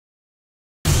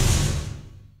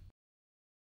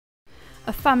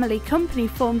A family company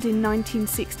formed in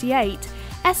 1968,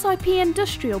 SIP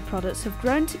Industrial Products have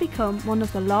grown to become one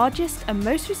of the largest and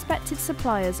most respected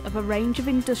suppliers of a range of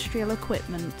industrial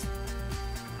equipment.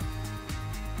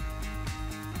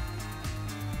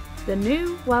 The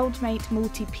new Weldmate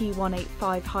Multi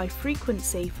P185 High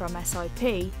Frequency from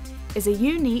SIP is a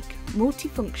unique,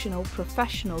 multifunctional,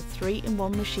 professional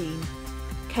 3-in-1 machine,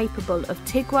 capable of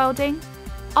TIG welding,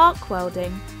 arc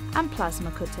welding and plasma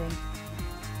cutting.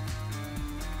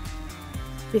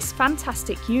 This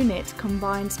fantastic unit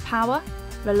combines power,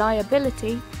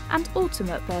 reliability and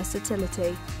ultimate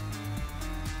versatility.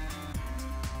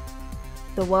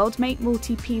 The Weldmate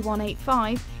Multi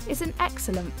P185 is an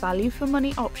excellent value for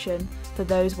money option for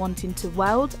those wanting to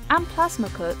weld and plasma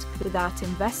cut without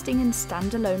investing in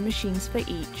standalone machines for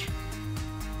each.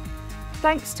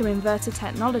 Thanks to inverter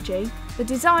technology, the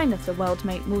design of the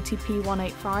Weldmate Multi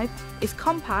P185 is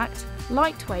compact,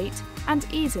 lightweight and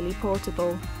easily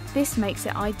portable. This makes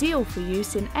it ideal for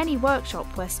use in any workshop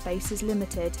where space is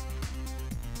limited,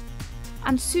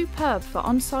 and superb for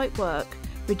on-site work,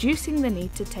 reducing the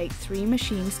need to take 3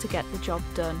 machines to get the job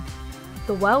done.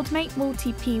 The Weldmate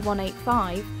Multi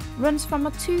P185 runs from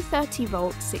a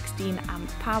 230-volt 16-amp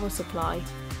power supply,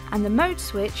 and the mode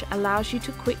switch allows you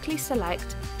to quickly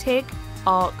select TIG,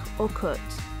 arc or cut.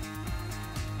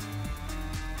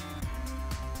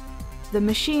 The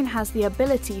machine has the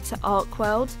ability to arc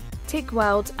weld, TIG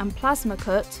weld and plasma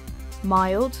cut,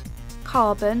 mild,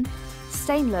 carbon,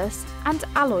 stainless and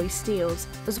alloy steels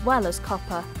as well as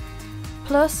copper,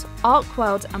 plus arc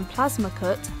weld and plasma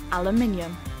cut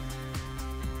aluminium.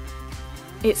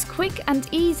 It's quick and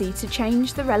easy to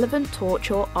change the relevant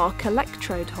torch or arc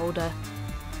electrode holder.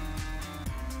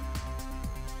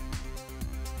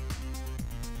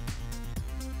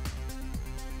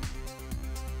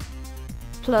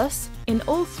 Plus, in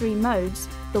all 3 modes,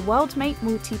 the Weldmate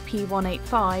Multi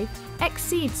P185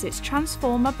 exceeds its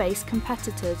transformer-based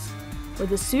competitors,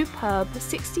 with a superb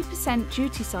 60%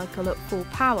 duty cycle at full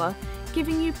power,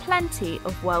 giving you plenty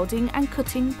of welding and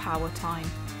cutting power time.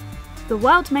 The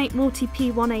Weldmate Multi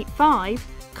P185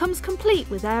 comes complete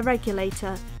with air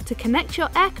regulator to connect your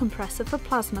air compressor for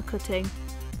plasma cutting,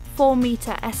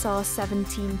 4-meter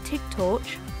SR17 TIG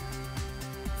torch,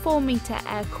 4-meter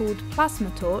air-cooled plasma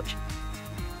torch,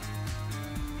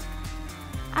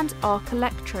 and arc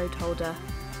electrode holder.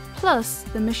 Plus,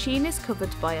 the machine is covered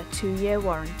by a 2-year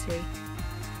warranty.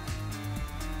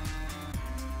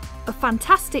 A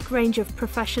fantastic range of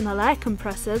professional air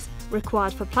compressors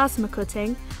required for plasma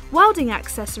cutting, welding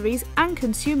accessories and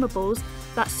consumables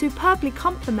that superbly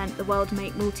complement the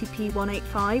Weldmate Multi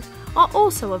P185 are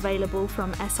also available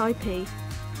from SIP.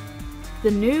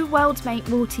 The new Weldmate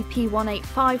Multi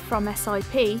P185 from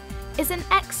SIP is an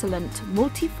excellent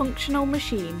multifunctional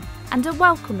machine and a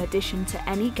welcome addition to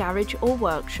any garage or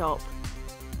workshop.